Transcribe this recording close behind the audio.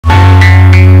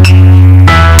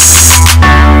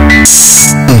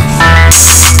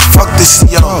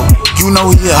know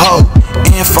he a hoe.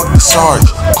 And fuck the Sarge,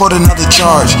 caught another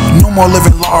charge. No more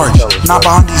living large, not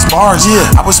behind these bars. Yeah,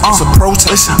 I was supposed to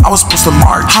protest, I was supposed to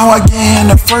march. How I get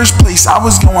in the first place? I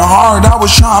was going hard. I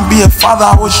was trying to be a father,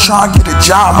 I was trying to get a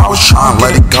job. I was trying to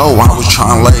let it go, I was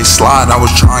trying to let it slide. I was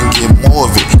trying to get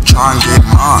more of it, trying to get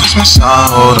mine. That's my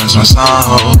side hoe, that's my side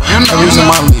hoe. I'm using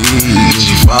my lead,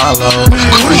 she follow.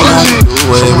 She do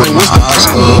it with my eyes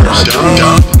closed.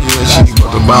 Yeah, she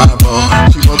bought the Bible,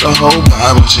 she bought the whole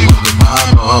Bible, she bought the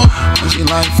Bible. She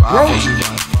like 5, she like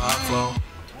 5.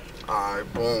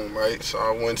 Alright, boom, right? So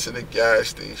I went to the gas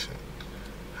station.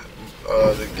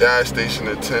 The gas station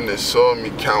attendant saw me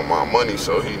count my money,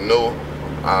 so he knew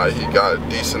he got a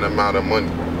decent amount of money.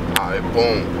 Alright,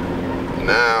 boom.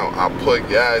 Now I put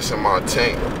gas in my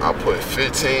tank. I put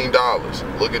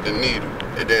 $15. Look at the needle.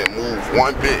 It didn't move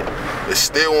one bit. It's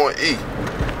still on E.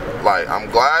 Like, I'm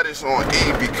glad it's on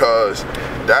E because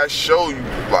that show you,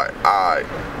 like, alright,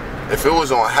 if it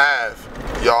was on half,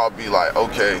 y'all be like,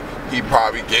 okay, he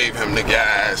probably gave him the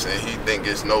gas and he think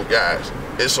it's no gas.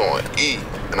 It's on E,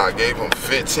 and I gave him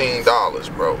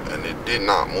 $15, bro, and it did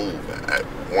not move at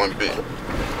one bit.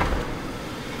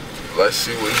 Let's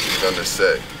see what he's gonna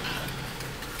say.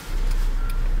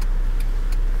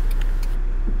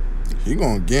 He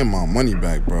gonna get my money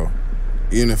back, bro.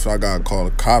 Even if I gotta call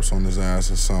the cops on his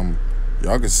ass or something,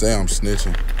 y'all can say I'm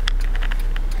snitching.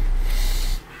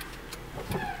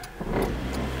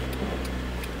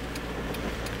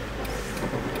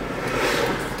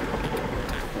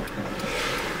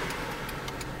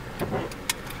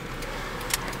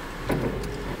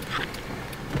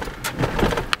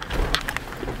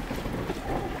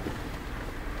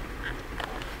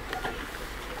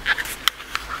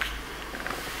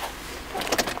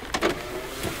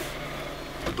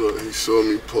 Look, he saw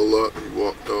me pull up, he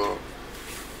walked off.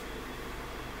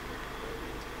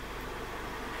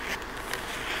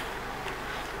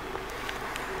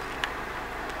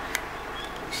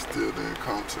 He still didn't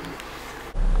come to me.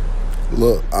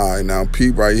 Look, alright, now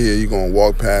peep right here, you gonna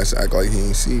walk past, act like he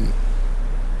ain't see me.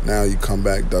 Now you come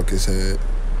back, duck his head.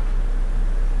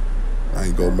 Now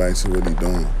he go back to what he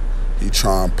doing. He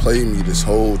trying to play me this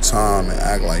whole time and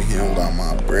act like he don't got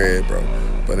my bread, bro.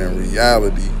 But in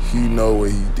reality, he know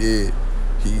what he did.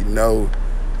 He know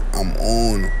I'm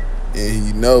on him. And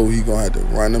he know he gonna have to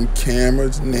run them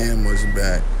cameras and nammers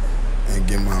back and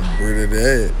get my bread of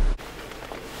that.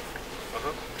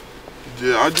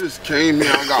 Yeah, I just came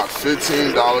here, I got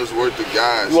 $15 worth of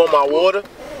gas. You want my water?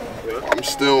 I'm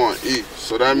still on E,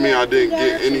 so that means I didn't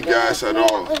get any gas at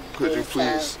all. Could you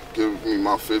please give me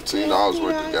my $15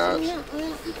 worth of gas?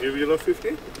 You give you no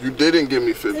 15? You didn't give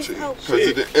me 15,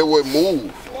 because it would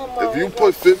move. If you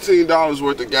put $15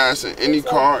 worth of gas in any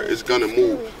car, it's gonna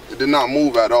move. It did not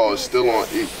move at all, it's still on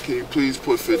E. Can you please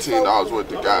put $15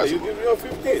 worth of gas? You give me your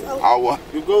 15. I will.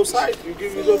 You go outside, you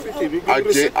give me your 15. You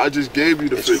give I just gave you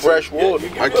the 15. It's fresh water.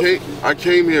 I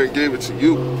came here and gave it to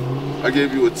you. I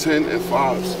gave you a 10 and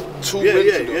 5s. 2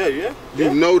 minutes ago. Yeah.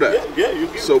 You know that. Yeah, you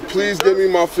give so please give me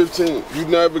my 15. You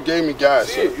never gave me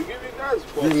gas. Yeah, you give me gas.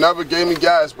 Boss. You never gave me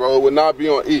gas, bro. It would not be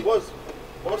on E. Boss,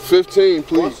 15,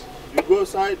 please. Boss, you go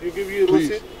outside, you give you a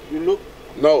receipt, you look.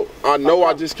 No, I know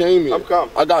I just came here. I'm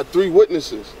calm. I got 3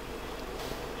 witnesses.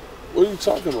 What are you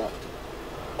talking about?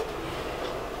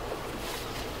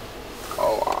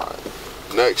 Oh, all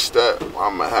right. Next step,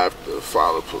 I'm gonna have to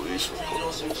file a police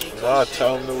report. Nah,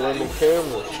 tell him to run the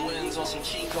cameras.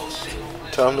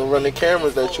 Tell him to run the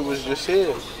cameras that you was just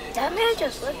here. That man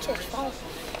just left his phone.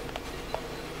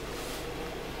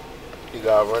 You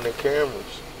gotta run the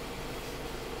cameras.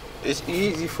 It's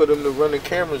easy for them to run the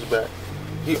cameras back.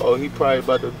 He probably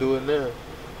about to do it now.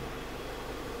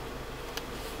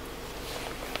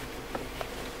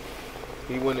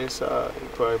 He went inside. He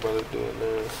probably about to do it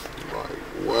now. Like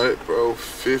what, bro?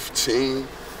 15?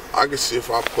 I can see if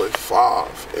I put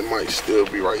 5, it might still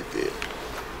be right there.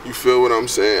 You feel what I'm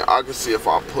saying? I can see if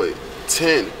I put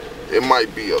 10, it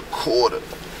might be a quarter.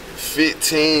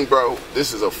 15, bro.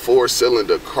 This is a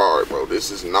 4-cylinder car, bro.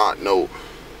 This is not no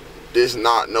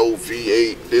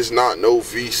V8. This not no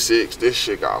V6. This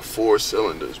shit got 4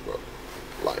 cylinders, bro.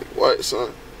 Like what,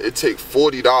 son? It take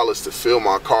 $40 to fill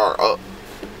my car up.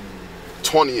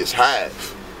 20 is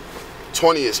half.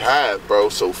 20 is half, bro.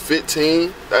 So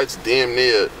 15, that's damn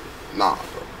near, nah,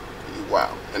 bro. You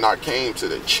wow. And I came to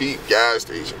the cheap gas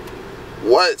station.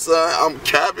 What, son? I'm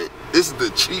capping. This is the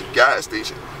cheap gas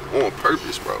station on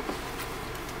purpose, bro.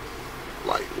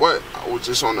 Like what? I was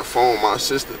just on the phone with my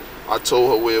sister. I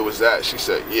told her where it was at. She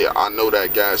said, yeah, I know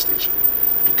that gas station.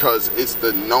 Because it's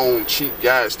the known cheap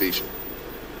gas station.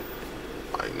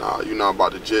 Like, nah, you're not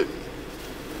about to jit me.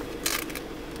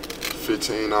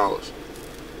 $15.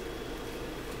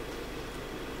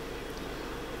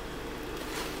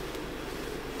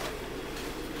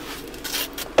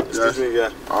 Excuse me,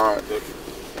 guy. All right.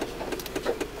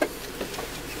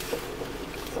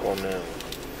 Come on now.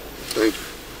 Thank you.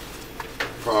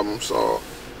 Problem solved.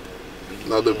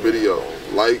 Another video.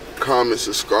 Like, comment,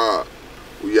 subscribe.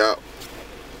 We out.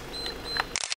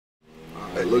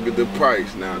 Hey, look at the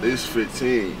price now. This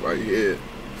 15 right here,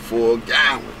 4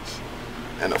 gallons.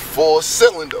 And a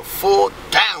 4-cylinder,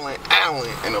 4-gallon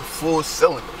Allen and a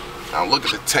 4-cylinder. Now look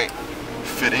at the tank.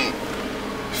 Fit in.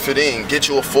 Fit in. Get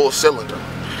you a 4-cylinder.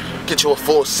 Get you a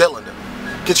 4-cylinder.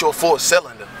 Get you a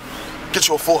 4-cylinder. Get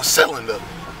you a 4-cylinder.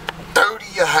 30,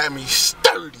 you had me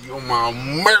sturdy on my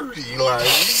murdy, like,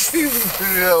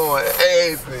 on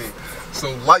everything.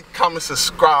 So like, comment,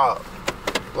 subscribe.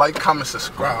 Like, comment,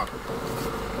 subscribe.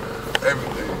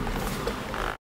 Everything.